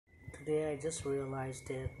Today I just realized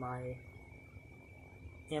that my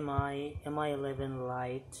MI11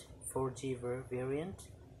 Lite 4G variant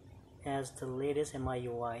has the latest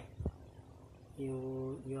MIUI.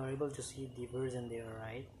 You are able to see the version there,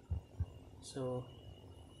 right? So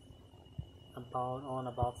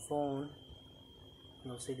about phone,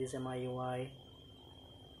 you'll see this MIUI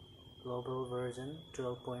global version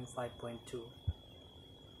 12.5.2.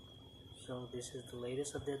 So this is the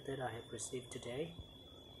latest update that I have received today,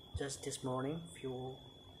 just this morning,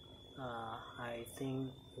 I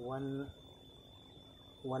think one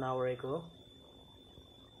hour ago.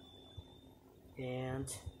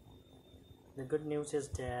 And the good news is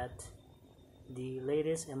that the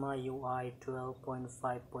latest MIUI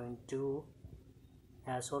 12.5.2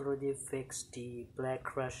 has already fixed the black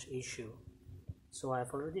crush issue. So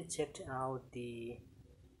I've already checked out the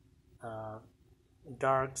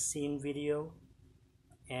dark scene video,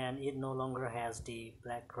 and it no longer has the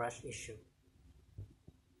black crush issue.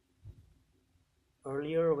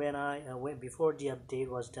 Earlier, when before the update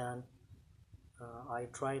was done, I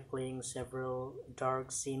tried playing several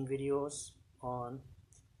dark scene videos on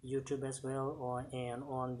YouTube as well, and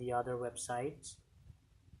on the other websites,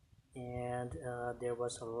 and there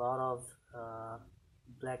was a lot of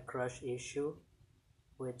black crush issue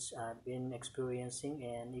which I've been experiencing,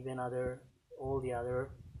 and even all the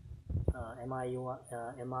other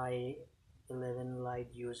MI11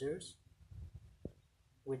 Lite users,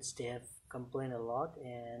 which they have complained a lot.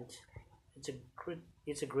 And it's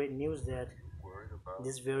a great news that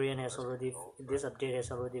this update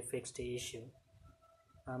has already fixed the issue.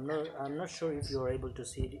 I'm not sure if you are able to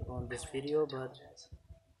see it on this video, but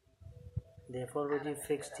they've already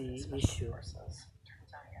fixed the issue.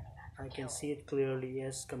 I can see it clearly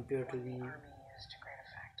as compared to the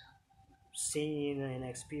scene and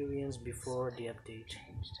experience before the update.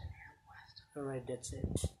 Alright, that's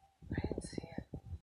it.